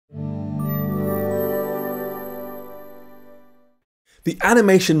The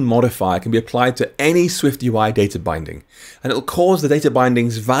animation modifier can be applied to any SwiftUI data binding, and it will cause the data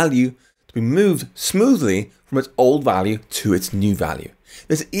binding's value to be moved smoothly from its old value to its new value.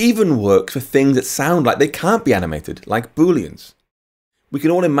 This even works for things that sound like they can't be animated, like booleans. We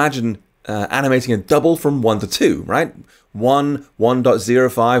can all imagine animating a double from 1 to 2, right? 1,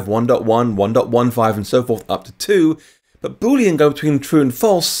 1.05, 1.1, 1.15, and so forth up to 2. But boolean go between true and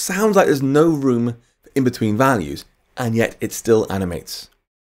false sounds like there's no room for in-between values, and yet it still animates.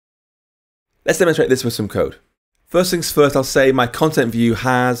 Let's demonstrate this with some code. First things first, I'll say my content view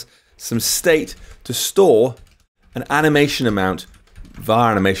has some state to store an animation amount,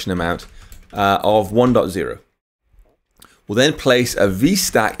 var animation amount, of 1.0. We'll then place a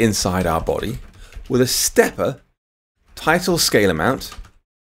vstack inside our body with a stepper, title scale amount,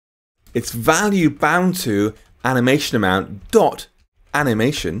 its value bound to animation amount dot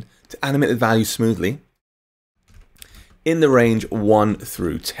animation to animate the value smoothly in the range 1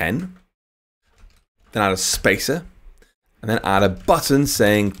 through 10. Then add a spacer, and then add a button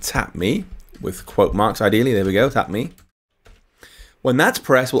saying tap me with quote marks ideally. There we go, tap me. When that's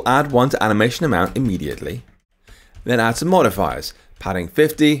pressed, we'll add one to animation amount immediately. Then add some modifiers, padding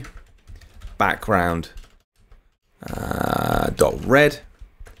 50, background dot red,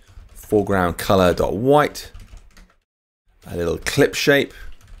 foreground color dot white, a little clip shape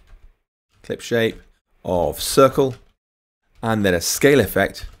of circle, and then a scale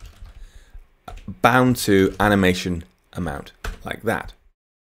effect bound to animation amount, like that.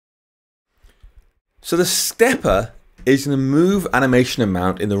 So the stepper is going to move animation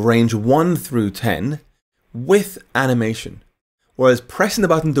amount in the range 1 through 10 with animation, whereas pressing the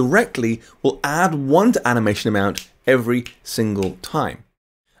button directly will add 1 to animation amount every single time.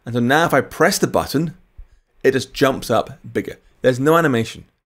 And so now if I press the button, it just jumps up bigger. There's no animation.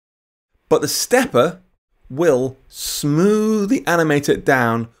 But the stepper will smoothly animate it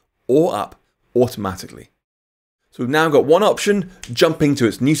down or up automatically. So we've now got one option, jumping to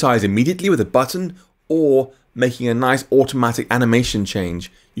its new size immediately with a button, or making a nice automatic animation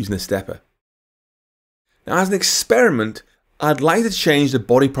change using the stepper. Now as an experiment, I'd like to change the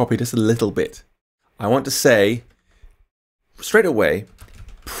body property just a little bit. I want to say, straight away,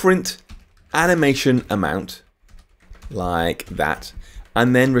 print animation amount, like that,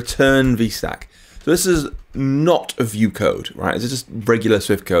 and then return vstack. So this is not a view code, right? It's just regular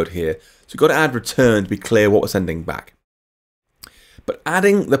Swift code here. So we've got to add return to be clear what we're sending back. But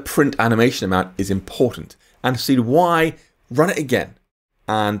adding the print animation amount is important. And to see why, run it again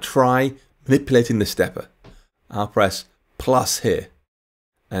and try manipulating the stepper. I'll press plus here,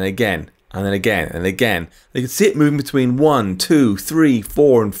 and again, and then again, and again. You can see it moving between 1, 2, 3,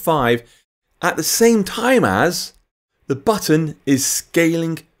 4, and 5 at the same time as the button is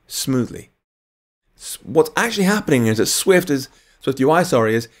scaling smoothly. What's actually happening is that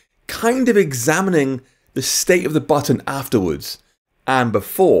SwiftUI is kind of examining the state of the button afterwards and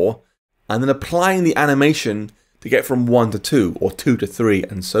before, and then applying the animation to get from 1 to 2 or 2 to 3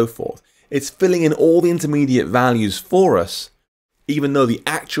 and so forth. It's filling in all the intermediate values for us, even though the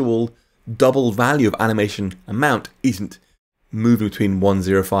actual double value of animation amount isn't moving between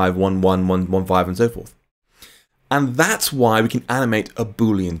 105, 11, 115 and so forth. And that's why we can animate a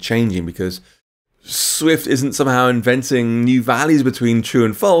Boolean changing, because Swift isn't somehow inventing new values between true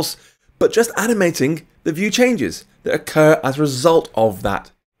and false, but just animating the view changes that occur as a result of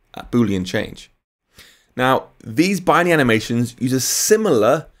that Boolean change. Now, these binding animations use a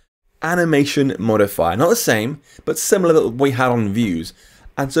similar animation modifier, not the same, but similar that we had on views.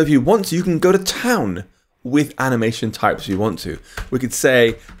 And so if you want to, you can go to town with animation types if you want to. We could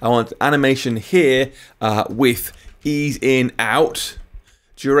say, I want animation here with ease in, out.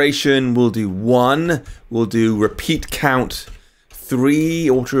 Duration, we'll do 1. We'll do repeat count 3,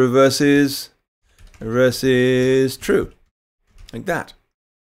 auto reverses, true, like that.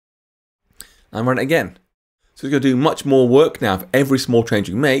 And run it again. So it's going to do much more work now. For every small change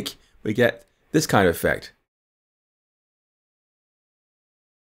we make, we get this kind of effect.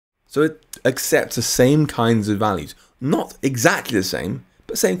 So it accepts the same kinds of values. Not exactly the same,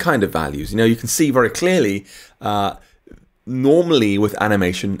 but same kind of values. You know, you can see very clearly, normally with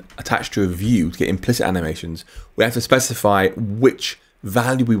animation attached to a view, to get implicit animations, we have to specify which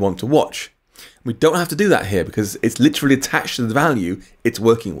value we want to watch. We don't have to do that here because it's literally attached to the value it's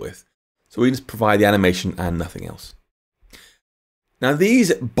working with. So we just provide the animation and nothing else. Now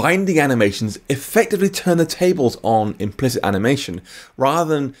these binding animations effectively turn the tables on implicit animation.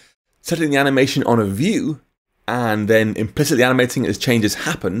 Rather than setting the animation on a view and then implicitly animating as changes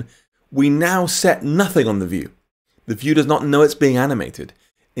happen, we now set nothing on the view. The view does not know it's being animated.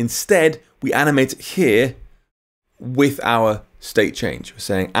 Instead, we animate it here with our state change. We're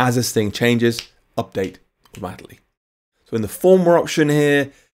saying as this thing changes, update automatically. So in the firmware option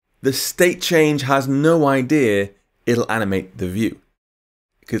here, the state change has no idea it'll animate the view.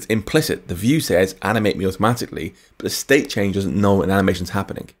 Because it's implicit. The view says animate me automatically, but the state change doesn't know an animation's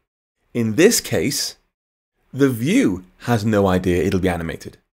happening. In this case, the view has no idea it'll be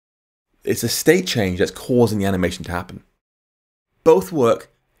animated. It's a state change that's causing the animation to happen. Both work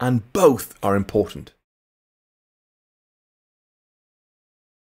and both are important.